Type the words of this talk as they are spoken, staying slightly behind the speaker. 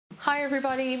Hi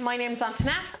everybody, my name is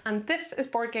Antoinette and this is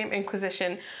Board Game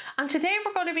Inquisition, and today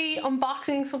we're going to be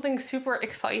unboxing something super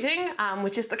exciting,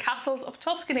 which is the Castles of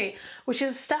Tuscany, which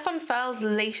is Stefan Feld's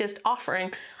latest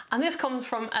offering, and this comes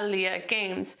from Alea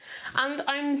games, and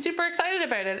I'm super excited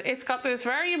about it. It's got this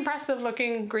very impressive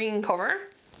looking green cover.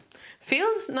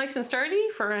 Feels nice and sturdy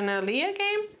for an Alea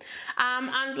game,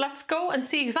 and let's go and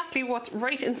see exactly what's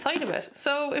right inside of it.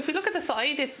 So if we look at the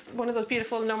side, it's one of those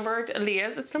beautiful numbered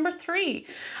Aleas. It's number 3.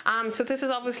 So this is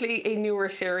obviously a newer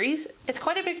series. It's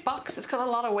quite a big box. It's got a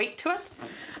lot of weight to it.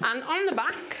 And on the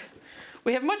back,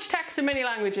 we have much text in many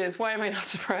languages. Why am I not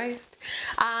surprised?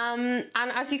 And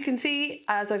as you can see,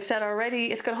 as I've said already,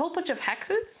 it's got a whole bunch of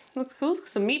hexes. Looks cool.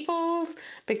 Some meeples,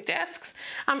 big desks.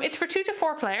 It's for 2 to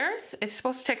 4 players. It's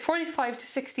supposed to take 45 to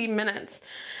 60 minutes.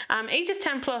 Age is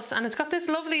 10 plus, and it's got this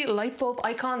lovely light bulb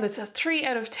icon that says 3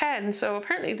 out of 10. So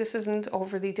apparently this isn't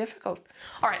overly difficult.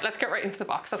 All right, let's get right into the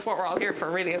box. That's what we're all here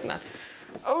for, really, isn't it?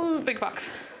 Oh, big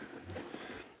box.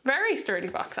 Very sturdy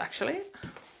box, actually.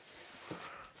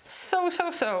 So.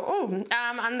 Oh,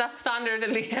 and that standard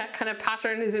Alea kind of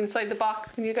pattern is inside the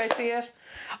box. Can you guys see it?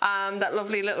 That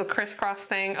lovely little crisscross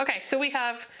thing. Okay, so we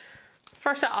have,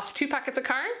 first off, 2 packets of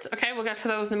cards. Okay, we'll get to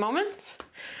those in a moment.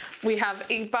 We have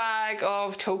a bag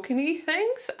of tokeny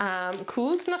things.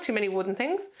 Cool, it's not too many wooden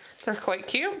things. They're quite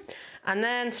cute. And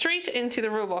then straight into the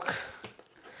rulebook.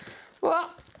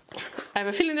 Well, I have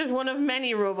a feeling there's one of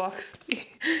many rulebooks.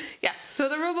 Yes, so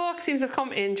the rulebook seems to have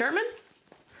come in German.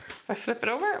 If I flip it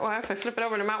over, well, if I flip it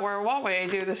over no matter what way I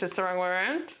do this, it's the wrong way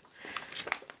around.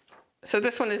 So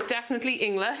this one is definitely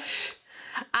English.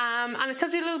 And it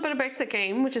tells you a little bit about the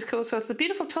game, which is cool. So it's the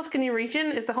beautiful Tuscany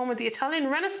region is the home of the Italian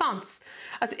Renaissance.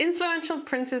 As influential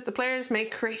princes, the players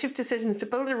make creative decisions to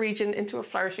build a region into a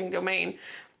flourishing domain.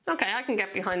 Okay, I can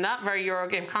get behind that. Very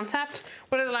Eurogame concept.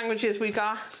 What are the languages we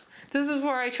got? This is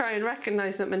where I try and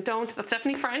recognize them and don't. That's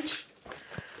definitely French.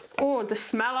 Oh, the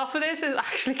smell off of this is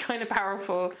actually kind of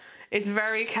powerful. It's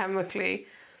very chemically.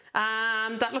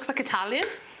 That looks like Italian.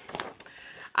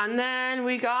 And then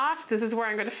we got, this is where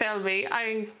I'm going to fail me,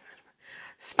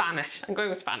 Spanish. I'm going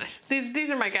with Spanish. These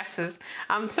are my guesses.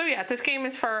 So yeah, this game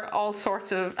is for all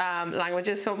sorts of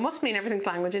languages, so it must mean everything's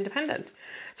language independent.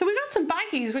 So we got some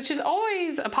baggies, which is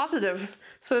always a positive,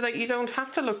 so that you don't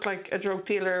have to look like a drug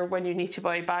dealer when you need to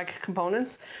buy bag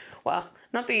components. Well,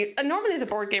 normally as a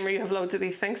board gamer you have loads of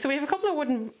these things. So we have a couple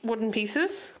of wooden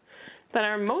pieces that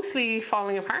are mostly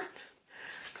falling apart.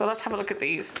 So let's have a look at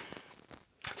these.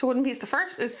 So wooden piece, the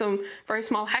first is some very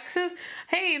small hexes.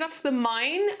 Hey, that's the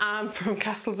mine from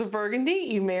Castles of Burgundy,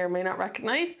 you may or may not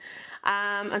recognize.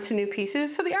 And some new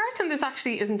pieces. So the art on this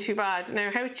actually isn't too bad.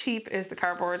 Now, how cheap is the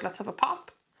cardboard? Let's have a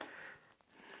pop.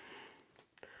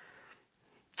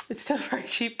 It's still very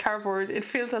cheap cardboard. It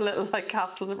feels a little like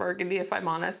Castles of Burgundy, if I'm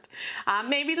honest.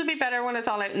 Maybe it'll be better when it's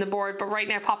all out in the board, but right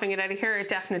now, popping it out of here, it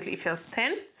definitely feels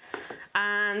thin.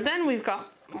 And then we've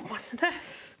got, what's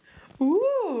this?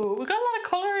 Ooh, we've got a lot of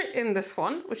colour in this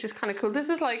one, which is kind of cool. This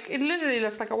is like, it literally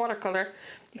looks like a watercolour.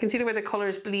 You can see the way the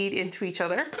colours bleed into each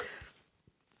other.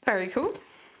 Very cool.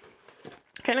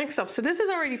 Okay, next up. So this is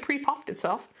already pre-popped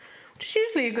itself, which is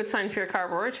usually a good sign for your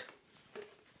cardboard.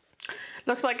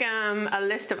 Looks like a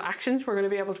list of actions we're going to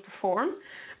be able to perform.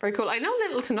 Very cool. I know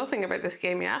little to nothing about this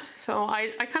game yet, so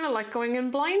I kind of like going in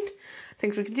blind. I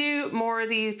think we could do more of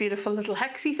these beautiful little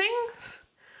hexy things.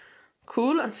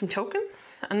 Cool, and some tokens.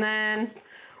 And then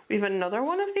we have another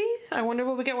one of these. I wonder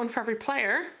will we get one for every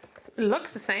player? It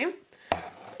looks the same.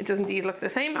 It does indeed look the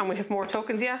same, and we have more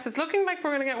tokens. Yes, it's looking like we're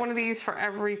going to get one of these for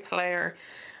every player.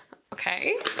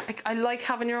 Okay, I like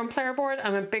having your own player board.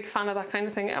 I'm a big fan of that kind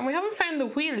of thing. And we haven't found the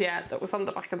wheel yet that was on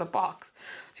the back of the box.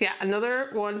 So yeah, another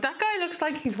one. That guy looks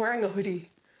like he's wearing a hoodie.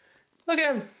 Look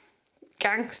at him.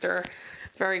 Gangster.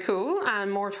 Very cool. And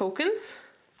more tokens.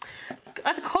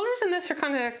 The colours in this are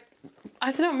kind of,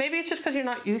 I don't know, maybe it's just because you're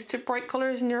not used to bright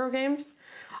colours in Eurogames.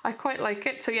 I quite like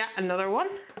it. So yeah, another one.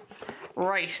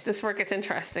 Right, this is where it gets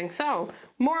interesting. So,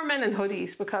 more men in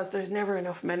hoodies, because there's never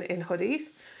enough men in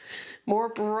hoodies. More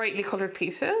brightly coloured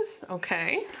pieces,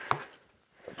 okay.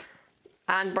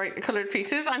 And brightly coloured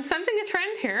pieces. I'm sensing a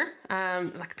trend here.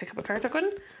 Like pick up a card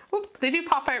token. Oop, they do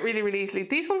pop out really, really easily.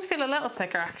 These ones feel a little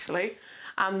thicker actually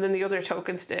than the other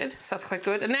tokens did, so that's quite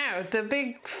good. And now, the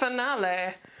big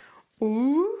finale.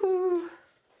 Ooh.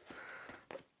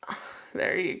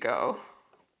 There you go.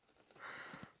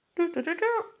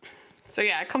 So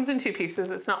yeah, it comes in 2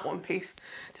 pieces. It's not 1 piece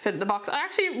to fit in the box. I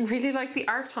actually really like the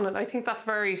art on it. I think that's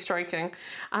very striking.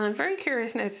 And I'm very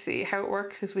curious now to see how it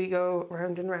works as we go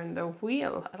round and round the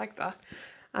wheel. I like that.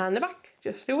 And the back,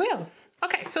 just a wheel.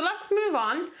 Okay, so let's move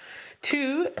on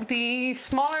to the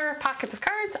smaller packets of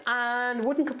cards and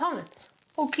wooden components.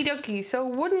 Okie dokie, so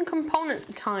wooden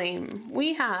component time.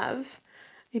 We have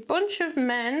a bunch of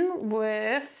men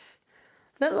with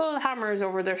little hammers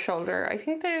over their shoulder. I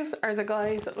think those are the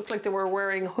guys that look like they were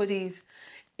wearing hoodies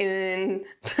in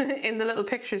the little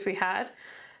pictures we had.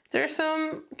 There's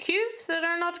some cubes that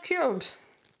are not cubes.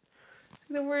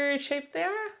 The weird shape they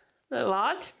are. A little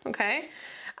odd, okay.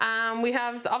 We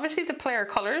have obviously the player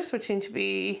colors, which seem to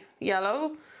be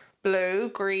yellow, blue,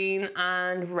 green,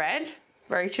 and red.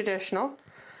 Very traditional.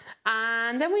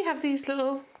 And then we have these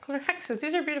little color hexes.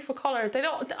 These are beautiful color.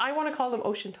 I want to call them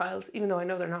ocean tiles, even though I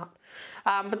know they're not.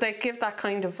 But they give that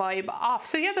kind of vibe off.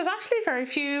 So yeah, there's actually very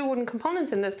few wooden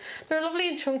components in this. They're lovely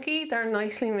and chunky. They're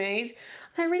nicely made.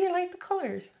 And I really like the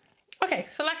colors. Okay,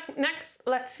 so next,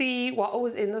 let's see what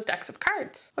was in those decks of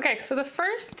cards. Okay, so the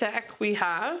first deck we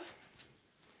have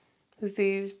is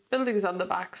these buildings on the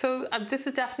back. So this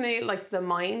is definitely like the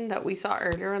mine that we saw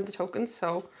earlier on the tokens.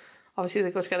 So obviously they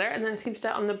go together. And then it seems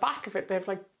that on the back of it, they have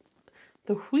like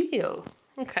the wheel.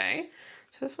 Okay,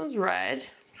 so this one's red.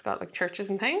 It's got like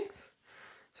churches and things.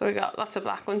 So we got lots of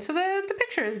black ones. So the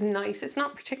picture is nice. It's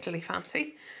not particularly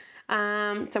fancy.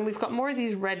 Then we've got more of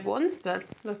these red ones that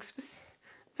looks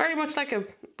very much like a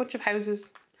bunch of houses.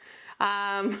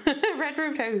 Red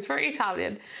roofed houses, very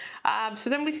Italian. So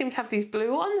then we seem to have these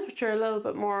blue ones, which are a little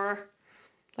bit more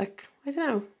like, I don't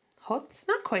know, huts?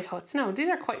 Not quite huts, no, these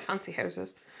are quite fancy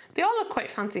houses. They all look quite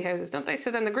fancy houses, don't they?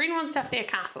 So then the green one's definitely a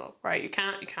castle, right? You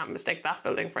can't mistake that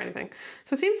building for anything.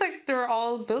 So it seems like they're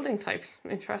all building types.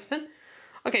 Interesting.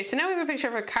 Okay, so now we have a picture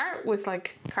of a cart with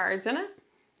like cards in it.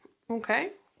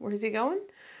 Okay, where's he going?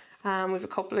 We have a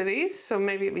couple of these, so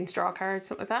maybe it means draw cards,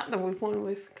 something like that. Then we've one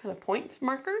with kind of points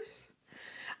markers.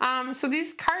 So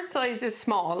these card size is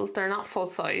small, they're not full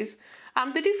size.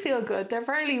 They do feel good, they're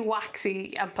very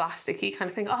waxy and plasticky kind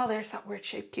of thing. Oh, there's that weird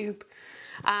shaped cube.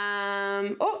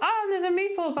 Oh, there's a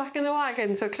meeple back in the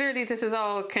wagon, so clearly this is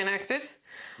all connected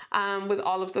with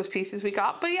all of those pieces we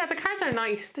got. But yeah, the cards are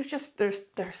nice,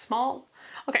 they're small.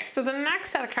 Okay, so the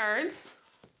next set of cards.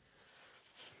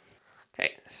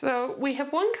 Okay, so we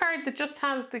have one card that just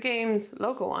has the game's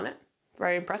logo on it.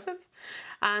 Very impressive.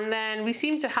 And then we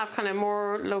seem to have kind of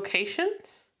more locations.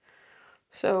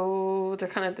 So they're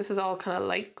kind of, this is all kind of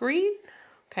light green.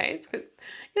 Okay, it's good.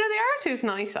 You know, the art is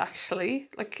nice actually.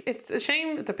 Like, it's a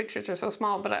shame that the pictures are so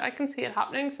small, but I can see it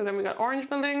happening. So then we got orange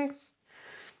buildings.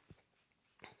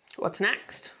 What's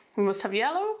next? We must have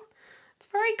yellow. It's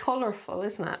very colorful,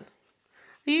 isn't it?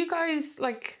 Do you guys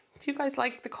like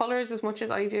the colors as much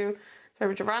as I do?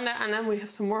 Very much around it. And then we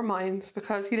have some more mines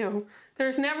because, you know,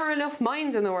 there's never enough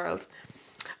mines in the world.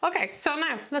 Okay, so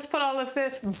now let's put all of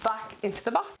this back into the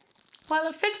box. Well,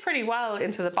 it fits pretty well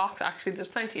into the box actually. There's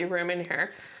plenty of room in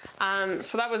here.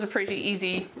 So that was a pretty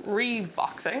easy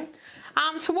reboxing.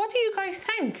 So what do you guys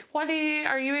think?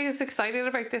 Are you as excited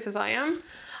about this as I am?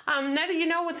 Now that you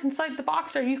know what's inside the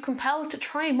box, are you compelled to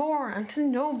try more and to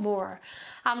know more?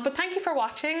 But thank you for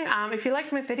watching. If you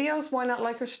like my videos, why not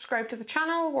like or subscribe to the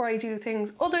channel where I do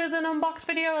things other than unbox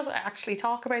videos. I actually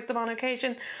talk about them on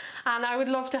occasion, and I would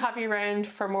love to have you around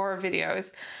for more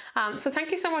videos. So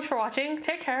thank you so much for watching.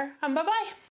 Take care and bye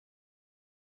bye.